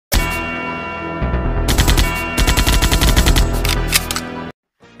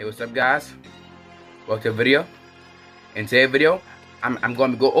Hey, what's up, guys? Welcome to the video. In today's video, I'm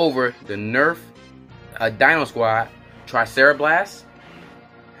going to go over the Nerf DinoSquad Tricera-Blast.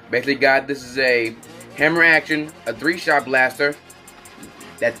 Basically, guys, this is a hammer action, a 3-shot blaster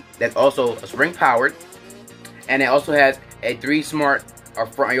that's also a spring powered, and it also has a 3 smart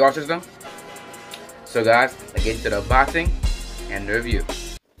front yard system. So, guys, let's get into the unboxing and the review.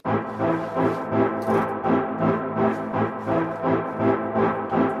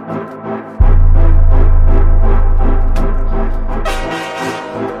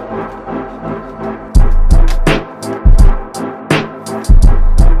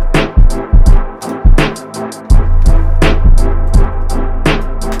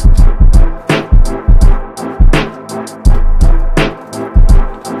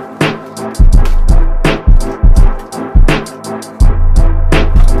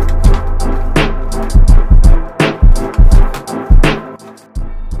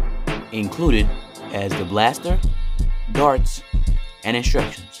 Included as the blaster, darts, and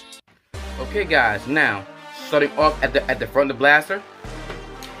instructions. Okay, guys, now starting off at the front of the blaster.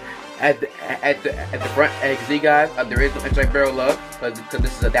 At the front, as you can see, guys, there is no inside barrel lock because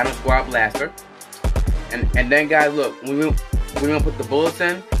this is a DinoSquad blaster. And then, guys, look, we gonna put the bullets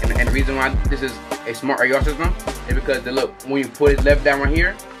in, and the reason why this is a smart AR system is because look, when you put it left down right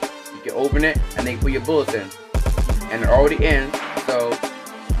here, you can open it and then put your bullets in, and they're already in. So,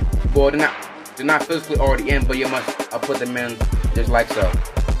 well, they're not physically already in, but you must put them in just like so,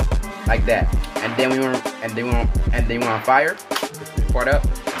 like that. And then we want to fire this part up,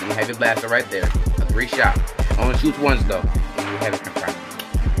 and you have your blaster right there, a 3-shot. Only shoots once though, and you have it primed.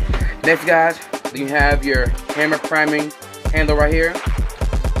 Next, guys, you have your hammer priming handle right here.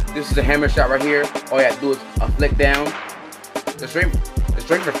 This is a hammer shot right here. All you have to do is a flick down. The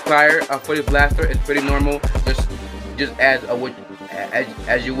strength of fire for this blaster is pretty normal, just as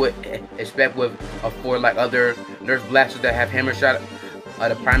you would expect with for like other Nerf blasters that have hammer shot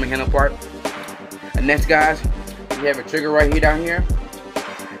the priming handle part. And next, guys, we have a trigger right here down here.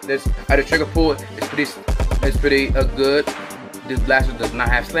 This the trigger pull is pretty good. This blaster does not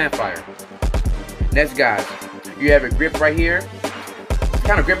have slam fire. Next, guys, you have a grip right here.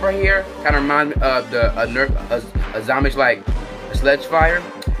 Kind of grip right here kind of reminds me of the Nerf zombies like a sledge fire.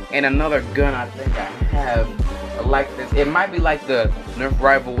 And another gun I think I have like this. It might be like the Nerf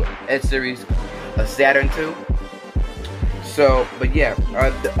rival S series, a Saturn II. So, but yeah,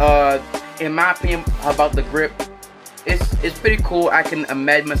 in my opinion about the grip, it's pretty cool. I can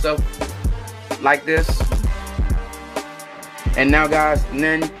imagine myself like this. And now, guys, and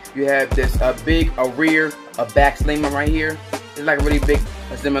then you have this big rear back sling right here. It's like a really big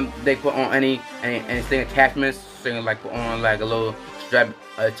sling they put on any sling attachments. So you can like put on like a little strap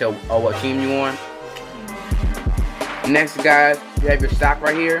to what team you on. Next, guys, you have your stock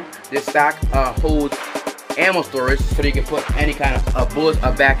right here. This stock holds ammo storage, so you can put any kind of bullets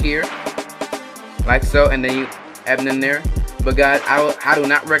back here, like so, and then you have them in there. But guys, I do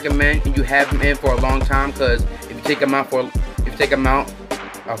not recommend you have them in for a long time, because if you take them out for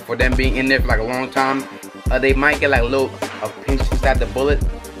them being in there for like a long time, they might get like a little pinch inside the bullet.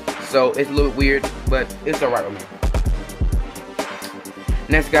 So it's a little weird, but it's alright with me.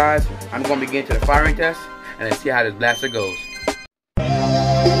 Next, guys, I'm going to begin to the firing test, and let's see how this blaster goes.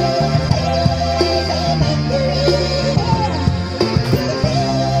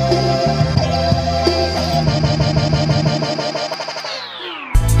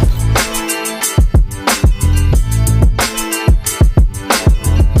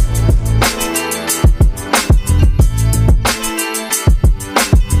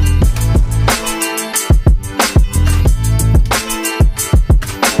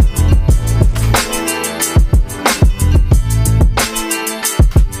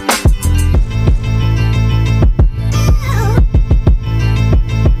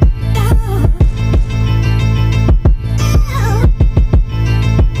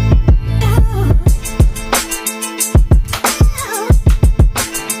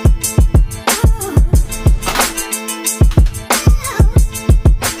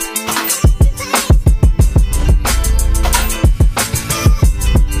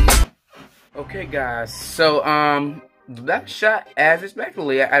 Okay, guys, so that shot as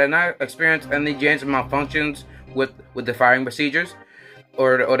expectedly. I did not experience any jams or malfunctions with the firing procedures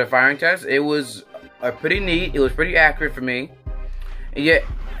or the firing test. It was pretty neat. It was pretty accurate for me. And yet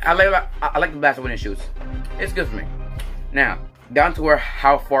I like the blaster when it shoots. It's good for me. Now down to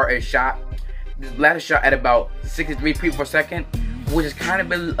how far it shot. This blaster shot at about 63 feet per second, which is kind of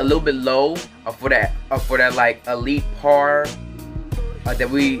been a little bit low for that like elite par that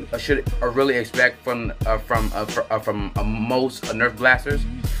we should really expect from most Nerf blasters.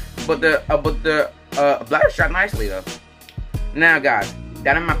 blaster shot nicely though. Now guys,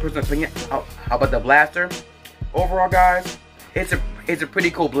 that is my personal opinion about the blaster. Overall guys, it's a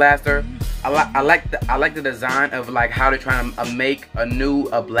pretty cool blaster. I like the design of like how they're trying to make a new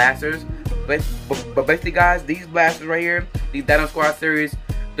blasters. But basically guys, these blasters right here, these DinoSquad series,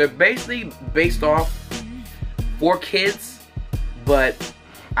 they're basically based off for kids. But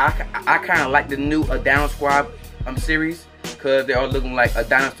I kind of like the new DinoSquad series because they are looking like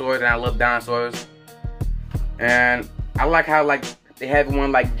dinosaurs, and I love dinosaurs. And I like how like they have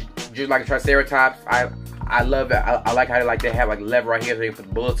one like just like a Triceratops. I love it. I like how they have like a lever right here so you can put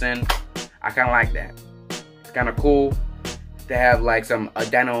the bullets in. I kind of like that. It's kind of cool to have like some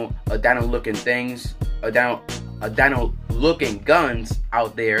dino looking things, dino looking guns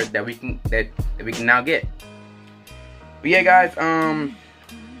out there that we can now get. But yeah, guys,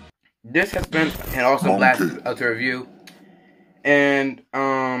 this has been an awesome blast to review, and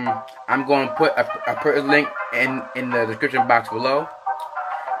I'm going to put a link in the description box below.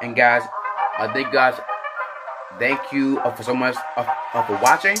 And guys, thank you for so much for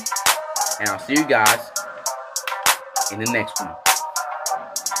watching, and I'll see you guys in the next one.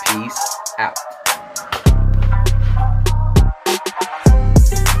 Peace out.